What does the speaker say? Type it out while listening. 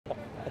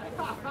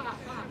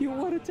You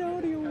won a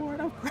Tony Award.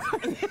 I'm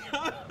crying.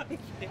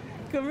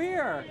 Come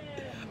here.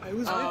 I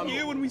was with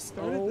you when we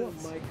started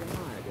this. Oh my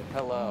God.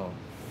 Hello.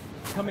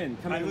 Come in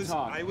and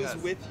talk. I was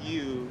with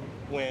you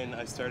when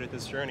I started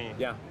this journey.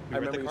 Yeah, I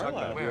remember you talking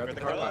about it. We were at the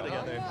Carlisle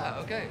together. Yeah,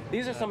 okay.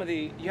 These are some of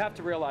the, you have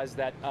to realize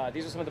that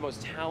these are some of the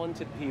most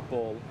talented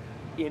people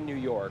in New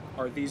York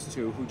are these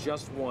two who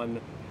just won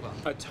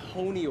a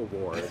Tony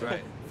Award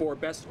for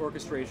Best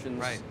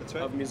Orchestrations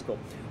of Musical.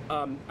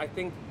 I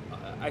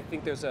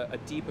think there's a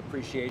deep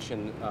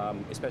appreciation,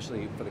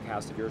 especially for the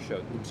cast of your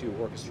show, to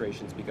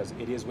orchestrations, because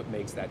it is what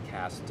makes that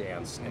cast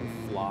dance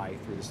and fly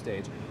through the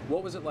stage.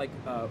 What was it like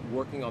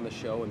working on the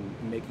show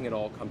and making it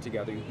all come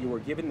together? You were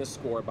given this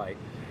score by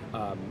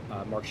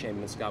Mark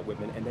Shaman and Scott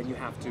Whitman, and then you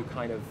have to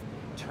kind of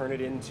turn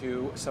it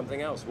into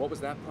something else. What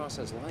was that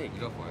process like?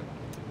 Go for it.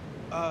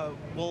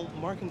 Well,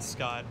 Mark and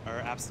Scott are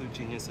absolute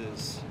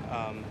geniuses.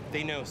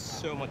 They know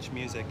so much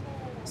music.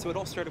 So it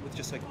all started with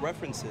just like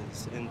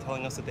references and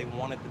telling us that they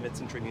wanted the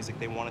mid-century music,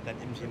 they wanted that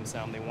MGM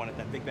sound, they wanted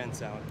that big band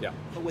sound. Yeah.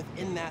 But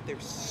within that,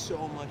 there's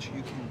so much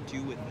you can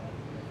do with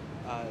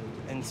it.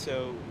 And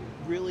so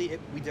really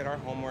we did our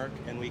homework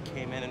and we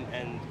came in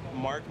and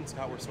Mark and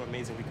Scott were so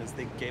amazing because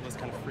they gave us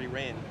kind of free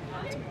rein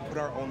to put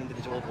our own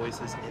individual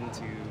voices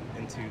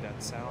into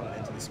that sound,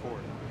 into the score.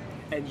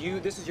 And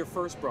this is your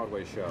first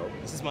Broadway show.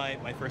 This is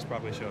my first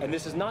Broadway show. And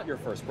this is not your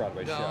first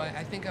Broadway show. No,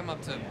 I think I'm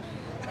up to,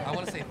 I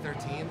want to say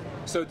 13.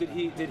 So did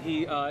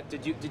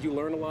you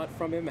learn a lot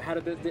from him? How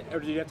or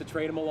did you have to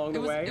train him along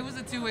the way? It was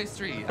a two-way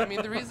street. I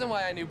mean, the reason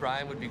why I knew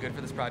Brian would be good for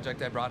this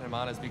project, I brought him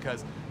on, is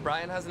because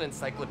Brian has an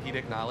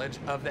encyclopedic knowledge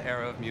of the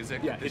era of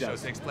music that the show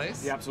takes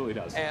place. He absolutely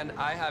does. And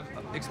I have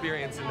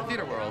experience in the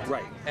theater world.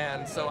 Right.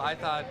 And so I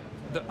thought,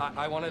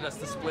 I wanted us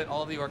to split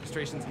all the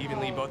orchestrations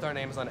evenly, both our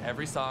names on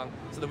every song,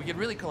 so that we could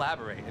really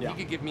collaborate. And he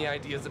could give me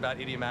ideas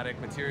about idiomatic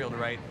material to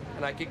write,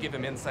 and I could give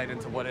him insight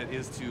into what it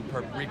is to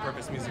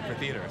repurpose music for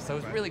theater. So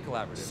it's really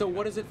collaborative. So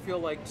what does it feel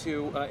like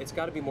to, it's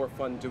got to be more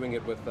fun doing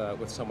it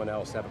with someone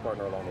else, to have a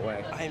partner along the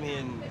way? I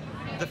mean,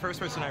 the first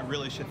person I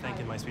really should thank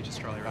in my speech is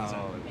Charlie Rosen.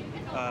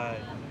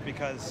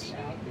 Because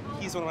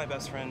he's one of my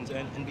best friends,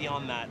 and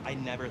beyond that, I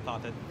never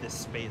thought that this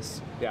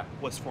space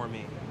was for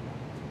me.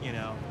 You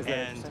know,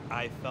 and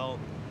I felt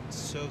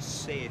so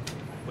safe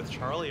with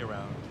Charlie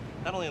around.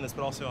 Not only on this,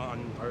 but also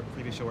on our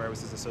previous show where I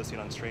was his associate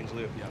on Strange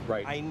Loop. Yeah.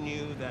 Right. I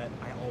knew that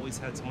I always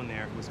had someone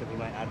there who was going to be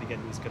my advocate,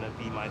 who was going to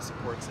be my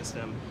support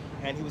system,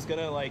 and he was going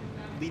to like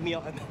lead me.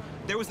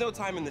 There was no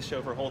time in the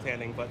show for hold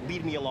handing, but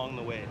lead me along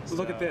the way. So.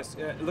 Look at this!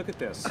 Look at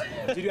this!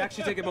 Did you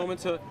actually take a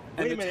moment to?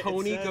 And the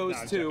Tony goes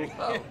to.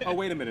 Oh,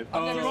 wait a minute!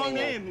 Oh, the wrong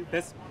name.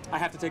 This. I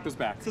have to take those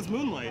back. It says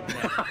Moonlight.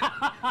 Can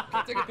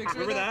I take a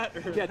picture of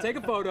that? Yeah, take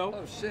a photo.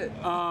 Oh shit!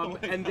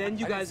 And then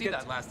you guys I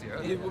didn't see that last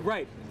year.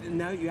 Right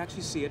now, you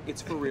actually see it.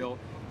 It's for real.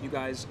 You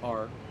guys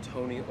are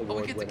Tony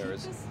Award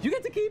winners. You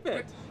get to keep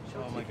it.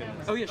 Oh my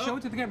goodness. Oh yeah, show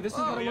it to the camera. This is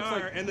what it looks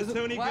like. And the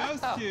Tony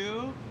goes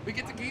to we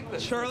get to keep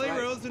this. Charlie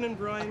Rosen and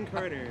Brian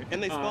Carter.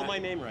 And they spelled my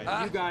name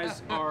right. You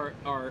guys are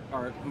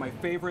my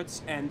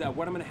favorites, and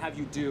what I'm going to have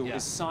you do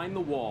is sign the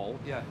wall.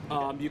 Yeah.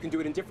 You can do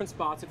it in different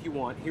spots if you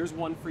want. Here's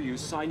one for you.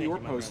 Sign your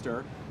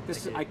poster.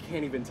 This I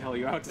can't even tell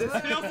you how to. This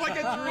feels like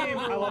a dream.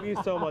 I love you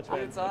so much,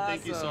 man. It's awesome.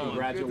 Thank you so much.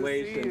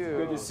 Congratulations.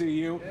 Good to see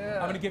you. Yeah.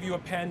 I'm going to give you a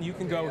pen. You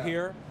can go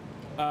here.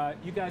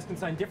 You guys can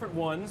sign different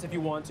ones if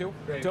you want to.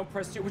 Great. Don't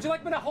press two. Would you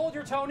like me to hold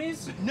your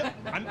Tonys? No,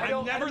 I'm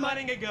never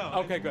letting it go.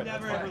 Okay, good.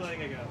 Never ever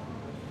letting it go.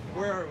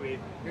 Where are we?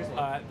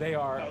 They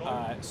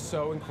are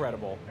so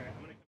incredible.